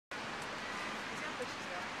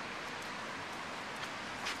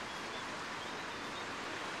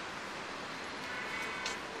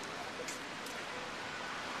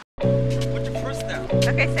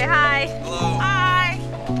Okay, say hi. Hello. Hi.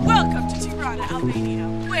 Welcome to Tirana, Albania,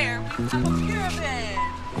 where we have a pyramid.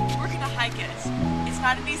 We're gonna hike it. It's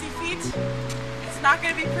not an easy feat. It's not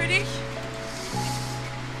gonna be pretty.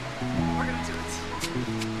 We're gonna do it. I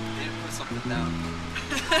need to put something down.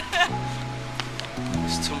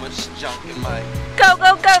 There's too much junk in my... Go,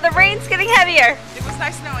 go, go. The rain's getting heavier. It was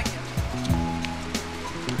nice knowing you.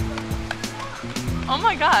 Oh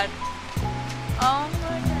my god. Oh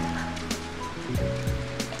my god.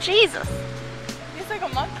 Jesus. He's like a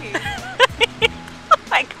monkey. Oh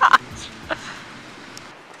my gosh.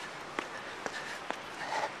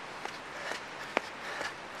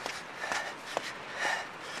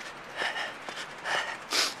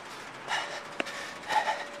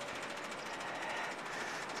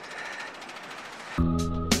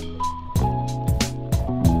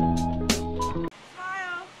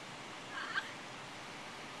 Smile.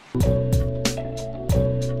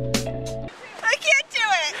 I can't do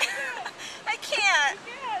it. I can't.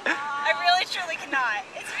 I really truly cannot.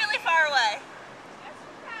 It's really far away.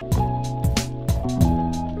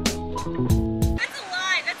 That's a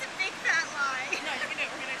lie. That's a big fat lie. No, you can do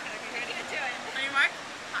it. We're gonna do it. I can't do it. Are you marked?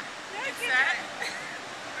 Hi. No, I Get can't set. do it.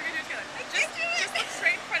 We're gonna do it together. I can't do it. Just look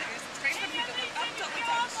straight in front of you. Straight in front of you. Don't look up, don't look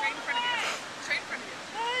down. Straight in front of you. Straight in front of you.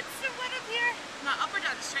 It's so wet up here. Not up or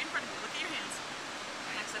down, just straight in front of you. Look at your hands.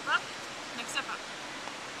 Next step up. Next step up.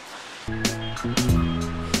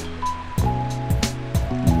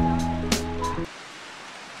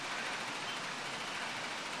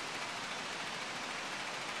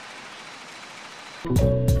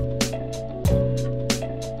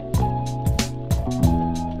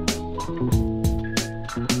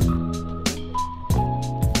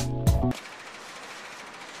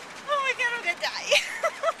 Oh my god, I'm gonna die.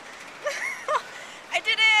 I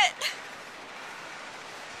did it.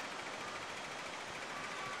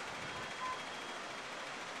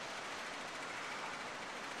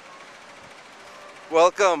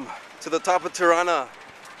 Welcome to the top of Tirana.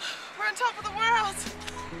 We're on top of the world.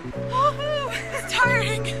 Woohoo! It's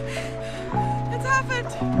tiring. It's happened.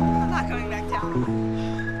 I'm not coming back down.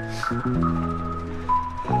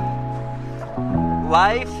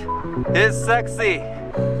 Life is sexy.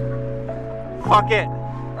 Fuck it.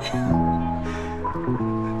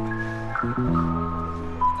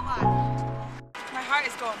 My heart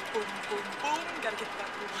is going boom, boom, boom. Gotta get that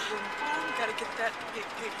boom, boom, boom. Gotta get that hit,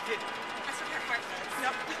 hit, hit. That's what your heart does.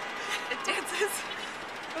 Yep. It dances,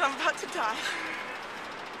 but I'm about to die.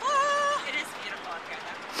 Ah! It is beautiful up here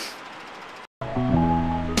though.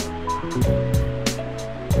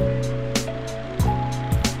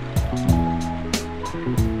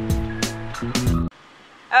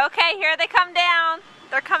 Okay, here they come down.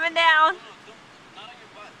 They're coming down. Not on your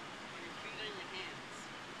butt. Your feet on your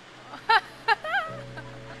hands.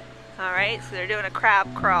 Alright, so they're doing a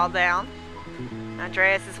crab crawl down.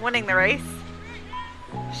 Andreas is winning the race.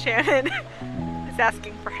 Shannon is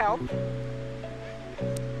asking for help.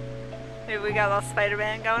 Maybe we got a little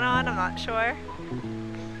Spider-Man going on, I'm not sure.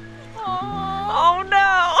 Oh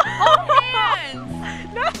no!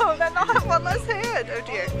 Hands! No, then I'll have one less hand. Oh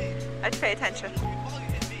dear. I have to pay attention.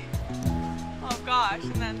 Oh gosh,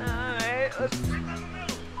 and then Alright, let's...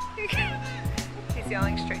 He's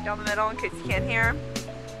yelling straight down the middle in case you can't hear him.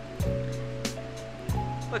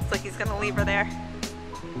 Looks like he's gonna leave her there.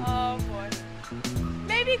 oh boy.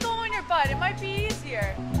 Maybe go on your butt. It might be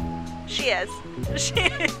easier. She is.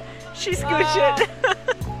 She's scooching.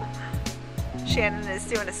 Shannon is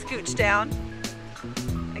doing a scooch down.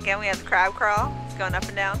 Again, we have the crab crawl. It's going up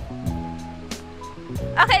and down.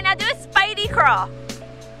 Okay, now do a Spidey crawl.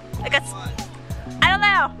 Like a, I don't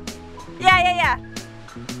know. Yeah.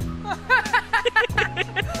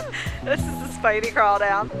 This is the Spidey crawl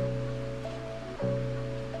down.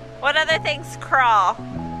 What other things crawl?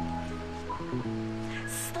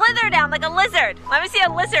 Slither down like a lizard. Let me see a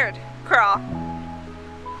lizard crawl.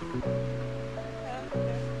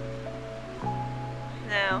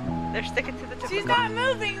 No, they're sticking to the typical. She's not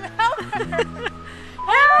moving. Help her.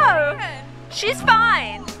 No, she's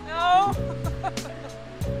fine. No.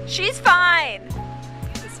 She's fine.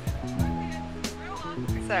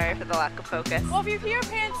 Sorry for the lack of focus. Well, if you pee your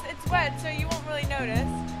pants, it's wet, so you won't really notice.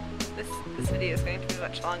 This video is going to be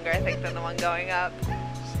much longer, I think, than the one going up.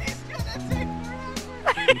 She's gonna take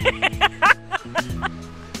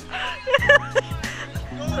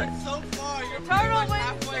Going so far, you're turtle pretty much wins the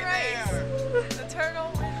halfway race. there. The turtle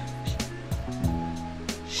wins.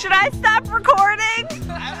 Should I stop recording?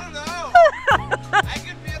 I don't know. I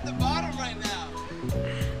could be at the bottom right now.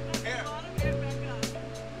 Here.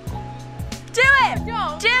 Do it!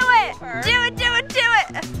 Don't. Do it! Do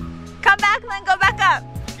it! Come back and then go back up.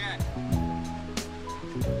 Okay.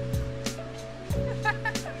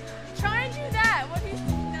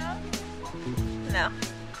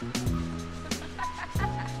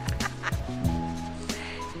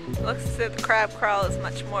 Looks as if the crab crawl is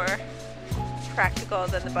much more practical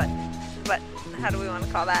than the butt, how do we want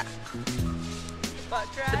to call that? Butt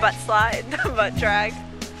drag? The butt slide, the butt drag.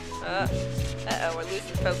 Uh-oh, we're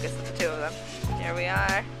losing focus with the two of them. Here we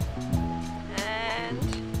are. And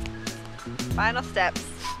final steps.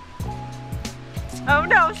 Oh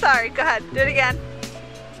no, sorry, go ahead, do it again.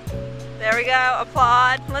 There we go,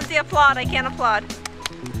 applaud. Lindsay, applaud, I can't applaud.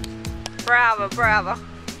 Bravo, bravo.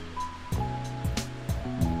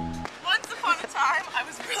 Once upon a time, I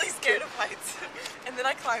was really scared of heights. And then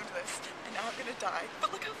I climbed this, and now I'm gonna die.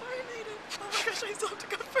 But look how far I made it. Oh my gosh, I still have to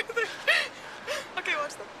go further. Okay,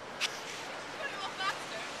 watch them.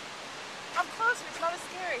 I'm closer, it's not as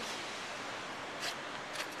scary.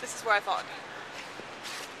 This is where I thought.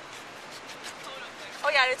 Oh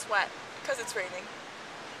yeah, it's wet, because it's raining.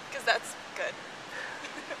 Because that's good.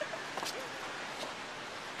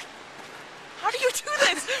 How do you do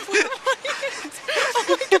this with one hand? Oh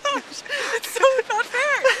my gosh, it's so not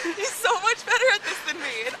fair. He's so much better at this than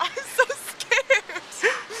me, and I'm so scared.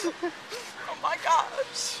 Oh my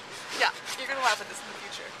gosh. Yeah, you're gonna laugh at this in the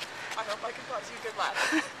future. I hope I can cause you a good laugh.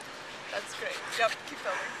 That's great. Yep, keep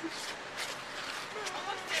filming.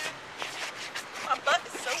 My butt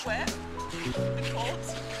is so wet and cold.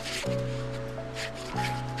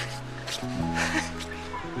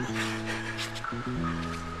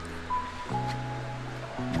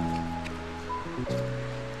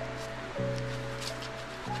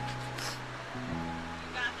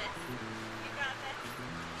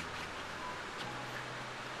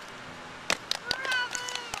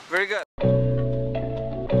 Very good.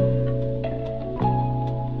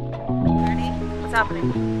 What's happening?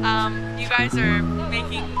 You guys are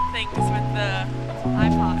making things with the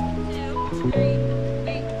iPod. 2, 3,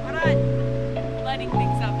 wait, hold on. Lighting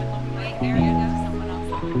things up and looking like there you go, someone else.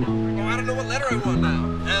 Oh, I don't know what letter I want now.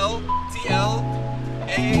 L, T, L,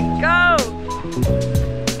 A. Go!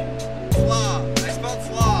 Slaw. I spelled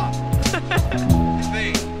slaw. I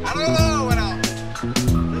think. I don't know what else.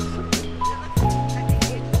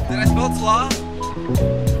 Did I spell slaw?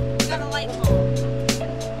 You got a light bulb.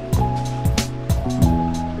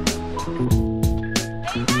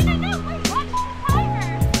 No, wait, watch the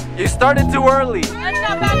timer. You started too early. That's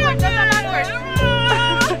not backwards, that's not backwards.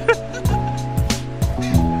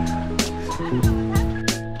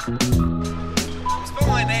 Spell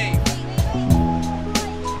my name.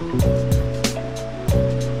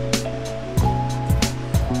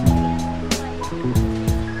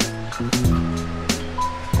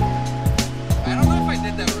 I don't know if I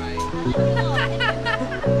did that right.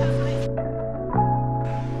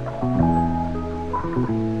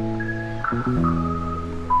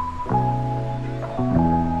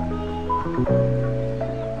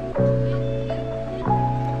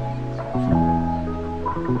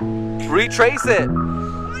 Retrace it.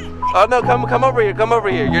 Oh no, come over here. Come over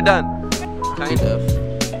here. You're done. Kind of.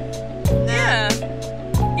 Yeah.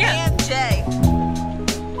 Yeah. And J.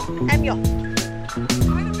 Emil.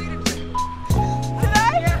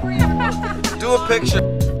 Do a picture.